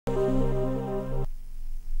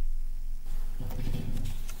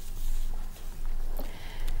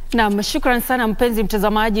Naam, shukran sana mpenzi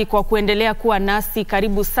mtazamaji kwa kuendelea kuwa nasi.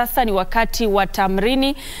 Karibu sasa ni wakati wa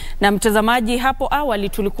Tamrini. Na mtazamaji, hapo awali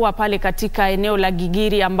tulikuwa pale katika eneo la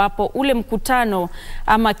Gigiri ambapo ule mkutano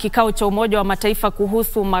ama kikao cha Umoja wa Mataifa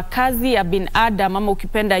kuhusu makazi ya binadamu ama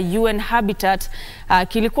ukipenda UN Habitat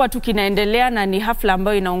kilikuwa tu kinaendelea, na ni hafla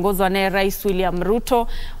ambayo inaongozwa naye Rais William Ruto,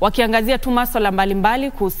 wakiangazia tu masuala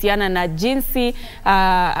mbalimbali kuhusiana na jinsi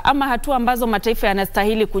ama hatua ambazo mataifa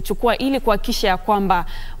yanastahili kuchukua ili kuhakikisha ya kwamba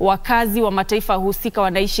wakazi wa mataifa husika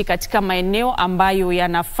wanaishi katika maeneo ambayo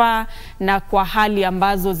yanafaa na kwa hali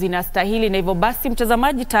ambazo zinastahili. Na hivyo basi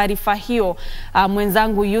mtazamaji, taarifa hiyo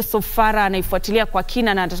mwenzangu Yusuf Farah anaifuatilia kwa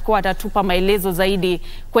kina na atakuwa atatupa maelezo zaidi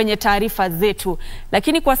kwenye taarifa zetu.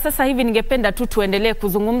 Lakini kwa sasa hivi ningependa tu tuendelee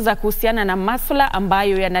kuzungumza kuhusiana na masuala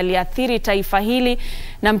ambayo yanaliathiri taifa hili.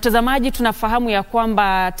 Na mtazamaji, tunafahamu ya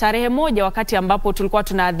kwamba tarehe moja wakati ambapo tulikuwa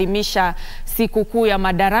tunaadhimisha siku kuu ya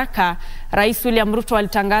Madaraka, Rais William Ruto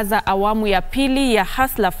alitangaza awamu ya pili ya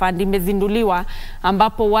Ma-Hasla Fund imezinduliwa,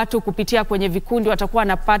 ambapo watu kupitia kwenye vikundi watakuwa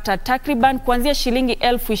wanapata takriban kuanzia shilingi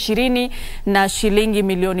 20,000 na shilingi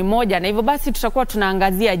milioni 1. Na hivyo basi tutakuwa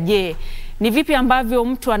tunaangazia, je, ni vipi ambavyo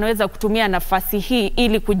mtu anaweza kutumia nafasi hii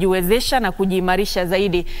ili kujiwezesha na kujiimarisha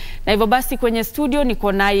zaidi. Na hivyo basi kwenye studio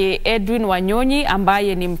niko naye Edwin Wanyonyi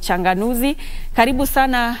ambaye ni mchanganuzi. Karibu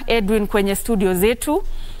sana Edwin kwenye studio zetu.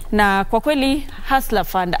 Na kwa kweli Ma-Hasla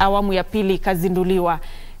Fund awamu ya pili kazinduliwa.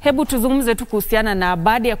 Hebu tuzungumze tu kuhusiana na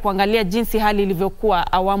baada ya kuangalia jinsi hali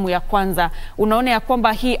ilivyokuwa awamu ya kwanza, unaona ya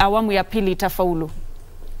kwamba hii awamu ya pili itafaulu?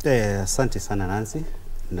 Asante sana Nancy.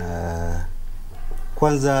 Na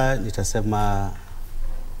kwanza nitasema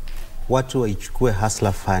watu waichukue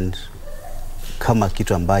Ma-Hasla Fund kama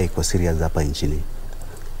kitu ambayo iko serious hapa nchini.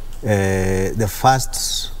 The first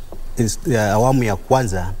awamu ya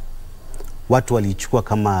kwanza watu walichukua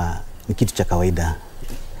kama ni kitu cha kawaida,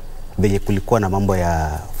 benye kulikuwa na mambo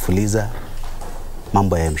ya fuliza,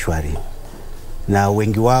 mambo ya mshwari, na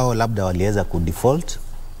wengi wao labda waliweza kudefault,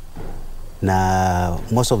 na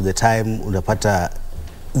most of the time unapata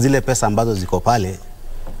zile pesa ambazo ziko pale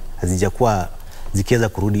hazijakuwa zikiweza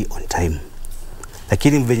kurudi on time.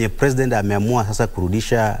 Lakini venye president ameamua sasa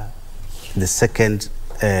kurudisha the second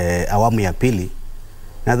awamu ya pili,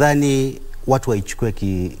 nadhani watu waichukue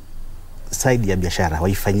side ya biashara,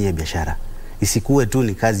 waifanyie biashara. Isikuwe tu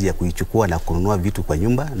ni kazi ya kuichukua na kununua vitu kwa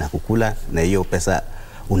nyumba na kukula, na hiyo pesa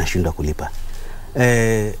unashindwa kulipa.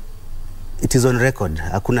 It is on record,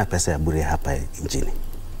 hakuna pesa ya bure hapa nchini.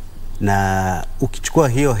 Na ukichukua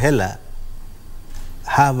hiyo hela,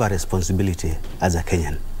 have a responsibility as a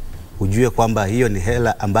Kenyan. Ujue kwamba hiyo ni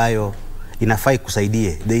hela ambayo inafai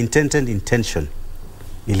kusaidie. The intended intention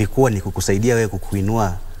ilikuwa ni kukusaidia wewe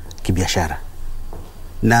kukuinua kibiashara.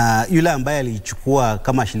 Na yule ambaye alichukua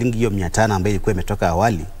kama shilingi hiyo 500 ambayo ilikuwa imetoka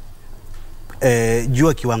awali,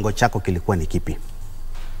 jua kiwango chako kilikuwa ni kipi.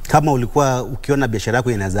 Kama ulikuwa ukiona biashara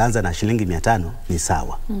yako inaanza na shilingi 500 ni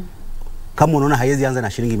sawa. Kama unaona haiwezi anza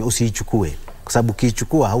na shilingi 100, usiichukue, kwa sababu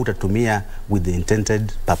ukiichukua hautatumia with the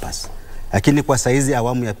intended purpose. Lakini kwa saizi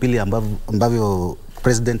awamu ya pili ambavyo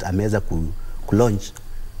president ameweza ku-launch,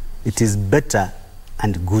 it is better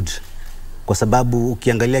and good, kwa sababu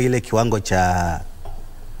ukiangalia ile kiwango cha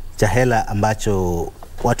hela ambacho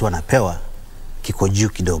watu wanapewa kiko juu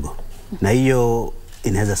kidogo, na hiyo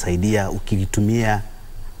inaweza saidia ukitumia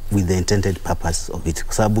with the intended purpose of it.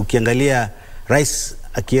 Kwa sababu ukiangalia rais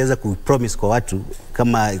akiweza kupromise kwa watu,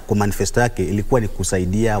 kama kwa manifesto yake ilikuwa ni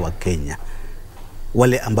kusaidia Wakenya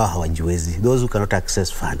wale ambao hawajiwezi, those who cannot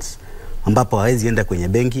access funds, ambapo hawezi enda kwenye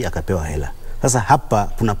benki akapewa hela. Sasa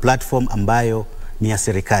hapa kuna platform ambayo ni ya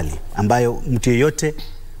serikali, ambayo mtu yeyote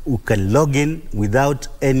you can log in without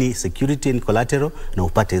any security and collateral na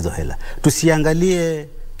upate hizo hela. Tusiangalie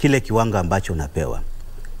kile kiwango ambacho unapewa.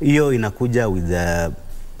 Hiyo inakuja with the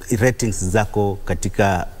ratings zako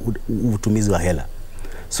katika utumizi wa hela.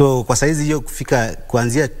 So kwa saizi hiyo kufika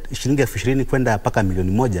kuanzia shilingi 20,000 kwenda mpaka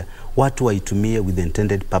milioni 1, watu waitumie with the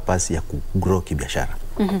intended purpose ya kugrow kibiashara.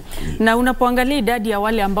 Na unapoangalia idadi ya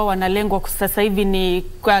wale ambao wanalengwa sasa hivi ni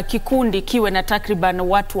kwa kikundi kiwe na takriban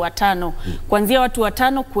watu 5, kuanzia watu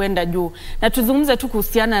 5 kuenda juu. Na tuzungumze tu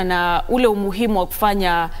kuhusiana na ule umuhimu wa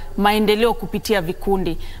kufanya maendeleo kupitia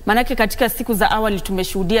vikundi. Manake katika siku za awali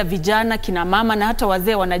tumeshuhudia vijana, kina mama na hata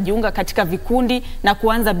wazee wanajiunga katika vikundi na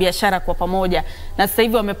kuanza biashara kwa pamoja. Na sasa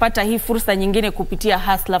hivi wamepata hii fursa nyingine kupitia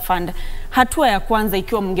Ma-Hasla Fund. Hatua ya kwanza,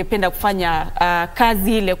 ikiwa mngependa kufanya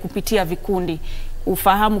kazi ile kupitia vikundi,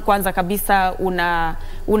 ufahamu kwanza kabisa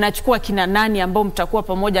unachukua kina nani ambao mtakuwa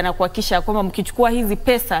pamoja na kuhakikisha kwamba mkichukua hizi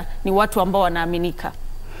pesa ni watu ambao wanaaminika?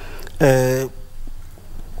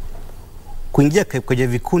 Kuingia kwenye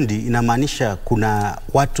vikundi inamaanisha kuna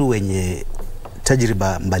watu wenye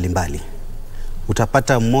tajriba mbalimbali.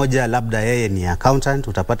 Utapata mmoja labda yeye ni accountant,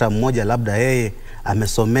 utapata mmoja labda yeye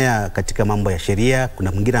amesomea katika mambo ya sheria,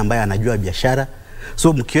 kuna mwingine ambaye anajua biashara.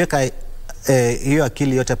 So mkiweka hiyo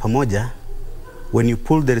akili yote pamoja, when you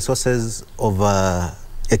pull the resources of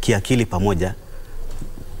kiakili pamoja,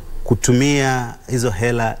 kutumia hizo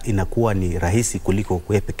hela inakuwa ni rahisi kuliko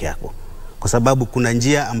wewe peke yako. Kwa sababu kuna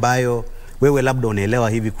njia ambayo wewe labda unaelewa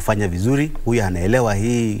hivi kufanya vizuri, huyu anaelewa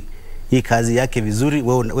hii kazi yake vizuri,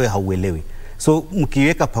 wewe hauelewi. So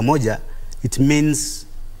mkiweka pamoja, it means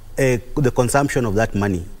the consumption of that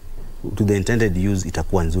money to the intended use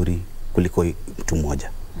itakuwa nzuri kuliko mtu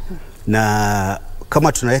mmoja. Na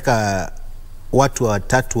kama tunaweka watu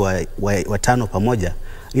watatu watano pamoja,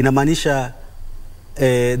 inamaanisha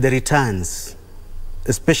the returns,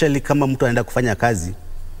 especially kama mtu anaenda kufanya kazi,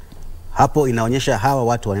 hapo inaonyesha hawa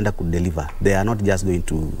watu wanaenda kudeliver. They are not just going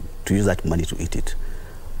to use that money to eat it.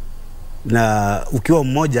 Na ukiwa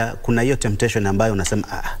mmoja, kuna hiyo temptation ambayo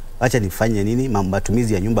unasema acha nifanye nini,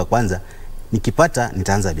 matumizi ya nyumba kwanza, nikipata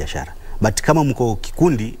nitaanza biashara. But kama mko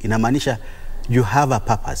kikundi, inamaanisha you have a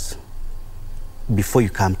purpose before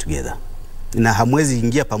you come together. Na hamwezi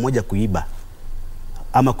ingia pamoja kuiba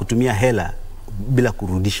ama kutumia hela bila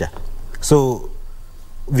kurudisha. So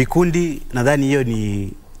vikundi, nadhani hiyo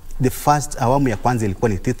ni the first awamu ya kwanza ilikuwa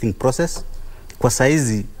ni teething process. Kwa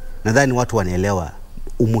saizi nadhani watu wanaelewa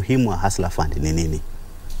umuhimu wa Hasla Fund ni nini,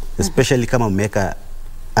 especially kama mmeweka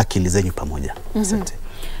akili zenyu pamoja.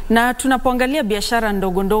 Na tunapoangalia biashara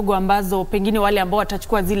ndogo ndogo ambazo pengine wale ambao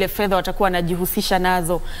watachukua zile fedha watakuwa wanajihusisha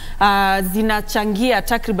nazo, zinachangia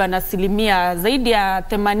takriban asilimia zaidi ya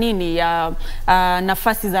 80 ya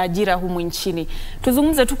nafasi za ajira humu nchini.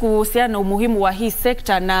 Tuzungumze tu kuhusiana na umuhimu wa hii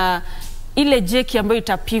sekta na ile jeki ambayo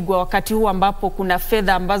itapigwa wakati huu ambapo kuna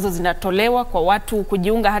fedha ambazo zinatolewa kwa watu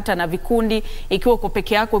kujiunga hata na vikundi, ikiwa uko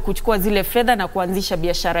peke yako kuchukua zile fedha na kuanzisha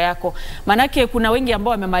biashara yako. Manake kuna wengi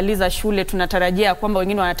ambao wamemaliza shule, tunatarajia kwamba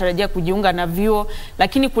wengine wanatarajia kujiunga na vyuo,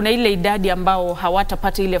 lakini kuna ile idadi ambao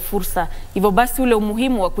hawatapata ile fursa. Hivyo basi ule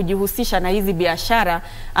umuhimu wa kujihusisha na hizi biashara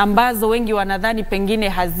ambazo wengi wanadhani pengine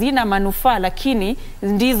hazina manufaa, lakini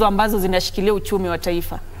ndizo ambazo zinashikilia uchumi wa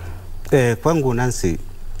taifa. Kwangu Nancy,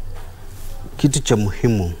 kitu cha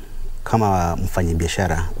muhimu kama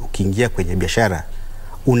mfanyabiashara, ukiingia kwenye biashara,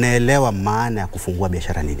 unaelewa maana ya kufungua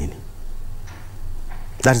biashara ni nini.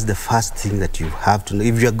 That is the first thing that you have to know.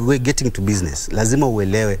 If you are getting to business, lazima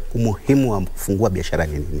uelewe umuhimu wa kufungua biashara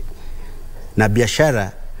ni nini. Na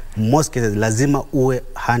biashara, most cases, lazima uwe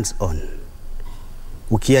hands on.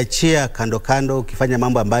 Ukiachia kando kando, ukifanya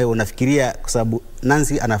mambo ambayo unafikiria, kwa sababu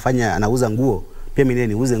Nancy anauza nguo, pia mimi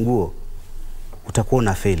niuze nguo, utakuwa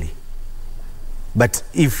unafeli. But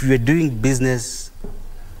if you are doing business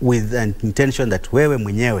with an intention that wewe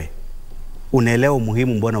mwenyewe unaelewa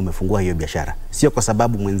umuhimu mbona umefungua hiyo biashara, sio kwa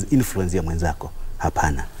sababu influence ya mwenzako,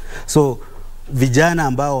 hapana. So vijana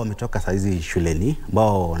ambao wametoka saizi shuleni,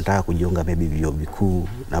 ambao wanataka kujiunga maybe vyuo vikuu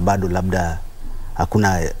na bado labda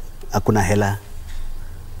hakuna hela,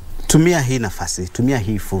 tumia hii nafasi, tumia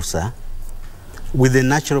hii fursa with the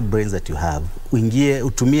natural brains that you have.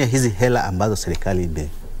 Utumie hizi hela ambazo serikali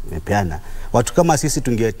imepeana. Watu kama sisi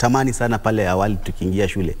tungetamani sana pale awali tukiingia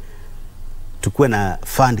shule tukue na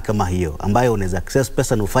fund kama hiyo ambayo unaweza access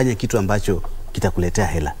pesa na ufanye kitu ambacho kitakuletea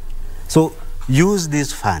hela. So use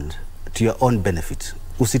this fund to your own benefit.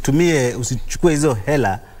 Usichukue hizo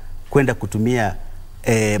hela kwenda kutumia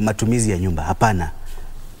matumizi ya nyumba, hapana.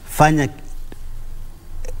 Fanya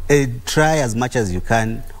try as much as you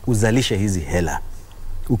can uzalishe hizi hela.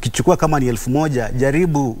 Ukichukua kama ni 1,000,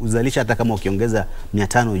 jaribu uzalisha hata kama ukiongeza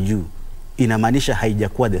 500 juu. Inamaanisha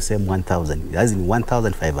haijakuwa the same 1,000, as in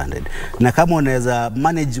 1,500. Na kama unaweza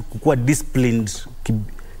manage kukuwa disciplined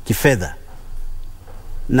kifedha,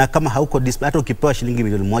 na kama hauko disciplined, hata ukipewa shilingi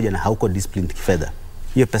 1,000,000 na hauko disciplined kifedha,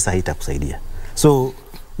 hiyo pesa haitakusaidia. So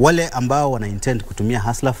wale ambao wana intend kutumia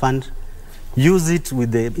Hasla Fund, use it with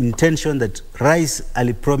the intention that Rais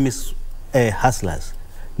alipromise hustlers,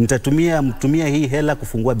 mtumia hii hela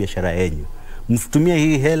kufungua biashara yenu, mtumia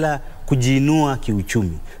hii hela kujiinua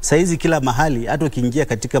kiuchumi. Saizi kila mahali, hata ukiingia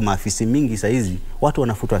katika maafisi mingi saizi, watu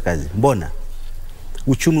wanafutwa kazi. Mbona?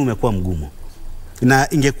 Uchumi umekuwa mgumu. Na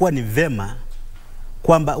ingekuwa ni vema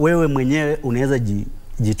kwamba wewe mwenyewe unaweza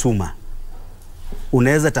jituma.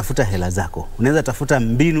 Unaweza tafuta hela zako. Unaweza tafuta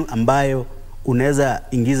mbinu ambayo unaweza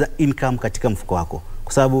ingiza income katika mfuko wako.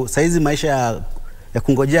 Kwa sababu saizi maisha ya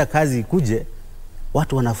kungojea kazi ikuje,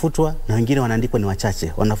 watu wanafutwa na wengine wanaandikwa ni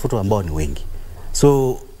wachache, wanafutwa ambao ni wengi.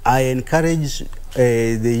 So I encourage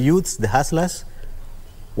the youths, the hustlers,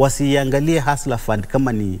 wasiangalie Hasla Fund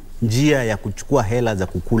kama ni njia ya kuchukua hela za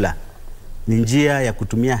kukula. ni njia ya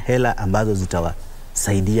kutumia hela ambazo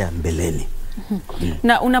zitawasaidia mbeleni.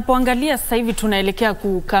 Na unapoangalia sasa hivi tunaelekea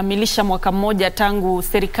kukamilisha mwaka mmoja tangu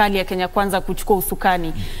serikali ya Kenya Kwanza kuchukua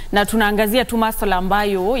usukani, na tunaangazia tu masuala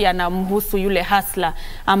ambayo yanamhusu yule Hasla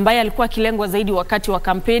ambaye alikuwa kilengwa zaidi wakati wa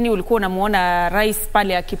kampeni. Ulikuwa unamuona rais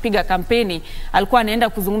pale akipiga kampeni, alikuwa anaenda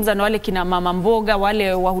kuzungumza na wale kina mama mboga,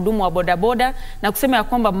 wale wahudumu wa bodaboda, na kusema ya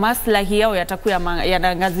kwamba maslahi yao yatakuwa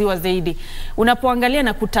yanaangaziwa zaidi. Unapoangalia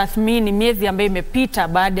na kutathmini miezi ambayo imepita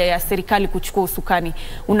baada ya serikali kuchukua usukani,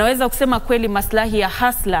 unaweza kusema kweli maslahi ya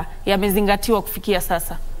Hasla yamezingatiwa kufikia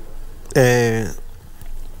sasa?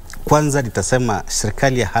 Kwanza nitasema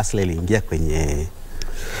serikali ya Hasla iliingia kwenye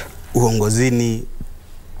uongozini,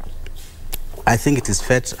 I think it is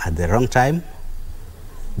fate at the wrong time,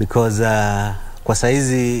 because kwa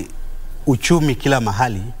saizi uchumi kila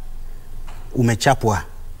mahali umechapwa,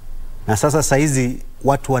 na sasa saizi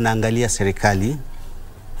watu wanaangalia serikali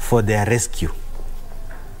for their rescue,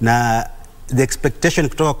 na the expectation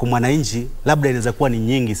kutoka kwa mwananchi labda inaweza kuwa ni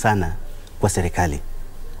nyingi sana kwa serikali.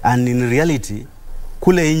 And in reality,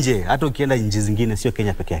 kule nje, hata ukienda nchi zingine, sio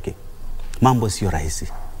Kenya peke yake, mambo sio rahisi.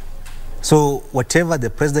 So whatever the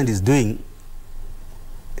president is doing,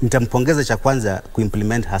 nitampongeza cha kwanza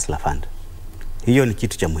kuimplement Hasla Fund. Hiyo ni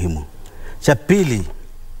kitu cha muhimu. Cha pili,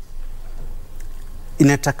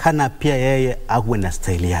 inatakana pia yeye awe na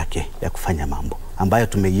style yake ya kufanya mambo ambayo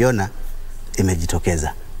tumeiona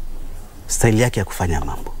imejitokeza. Style yake ya kufanya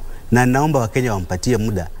mambo. Na naomba Wakenya wampatie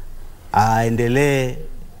muda aendelee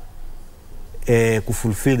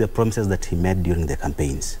kufulfill the promises that he made during the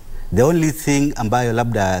campaigns. The only thing ambayo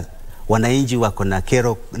labda wananchi wako na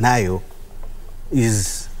kero nayo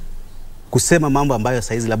is kusema mambo ambayo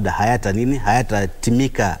saizi labda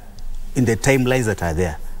hayatatimika in the timelines that are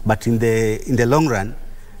there. But in the long run,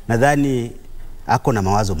 nadhani ako na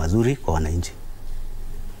mawazo mazuri kwa wananchi.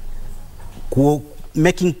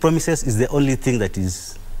 Making promises is the only thing that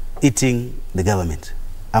is eating the government,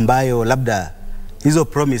 ambayo labda hizo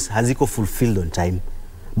promise haziko fulfilled on time.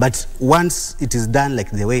 But once it is done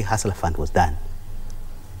like the way Hasla Fund was done,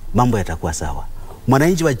 mambo yatakuwa sawa.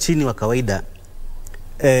 Mwananchi wa chini wa kawaida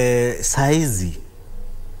saizi,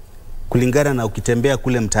 kulingana na ukitembea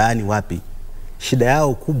kule mtaani wapi, shida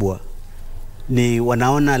yao kubwa ni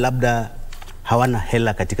wanaona labda hawana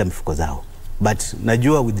hela katika mifuko zao. But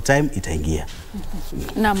najua with time itaingia.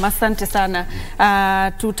 Naam, asante sana.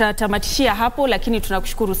 Tutatamatishia hapo, lakini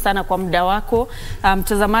tunakushukuru sana kwa muda wako.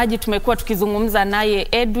 Mtazamaji, tumekuwa tukizungumza naye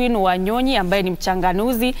Edwin Wanyonyi ambaye ni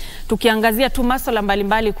mchanganuzi, tukiangazia tu masuala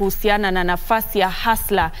mbalimbali kuhusiana na nafasi ya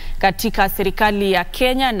Hasla katika serikali ya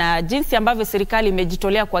Kenya na jinsi ambavyo serikali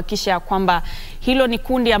imejitolea kuhakikisha kwamba hilo ni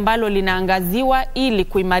kundi ambalo linaangaziwa ili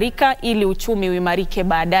kuimarika, ili uchumi uimarike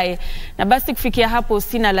baadaye. Na basi kufikia hapo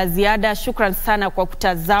sina la ziada. Shukran sana kwa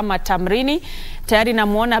kutazama Tamrini. Tayari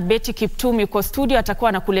namuona Betty Kiptumi kwa studio, atakuwa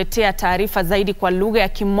anakuletea taarifa zaidi kwa lugha ya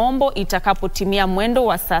Kimombo itakapotimia mwendo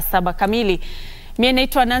wa saa 7 kamili. Mimi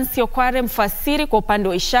naitwa Nancy Okware, mfasiri kwa upande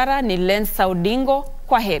wa ishara ni Lensa Odingo.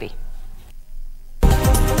 Kwa heri.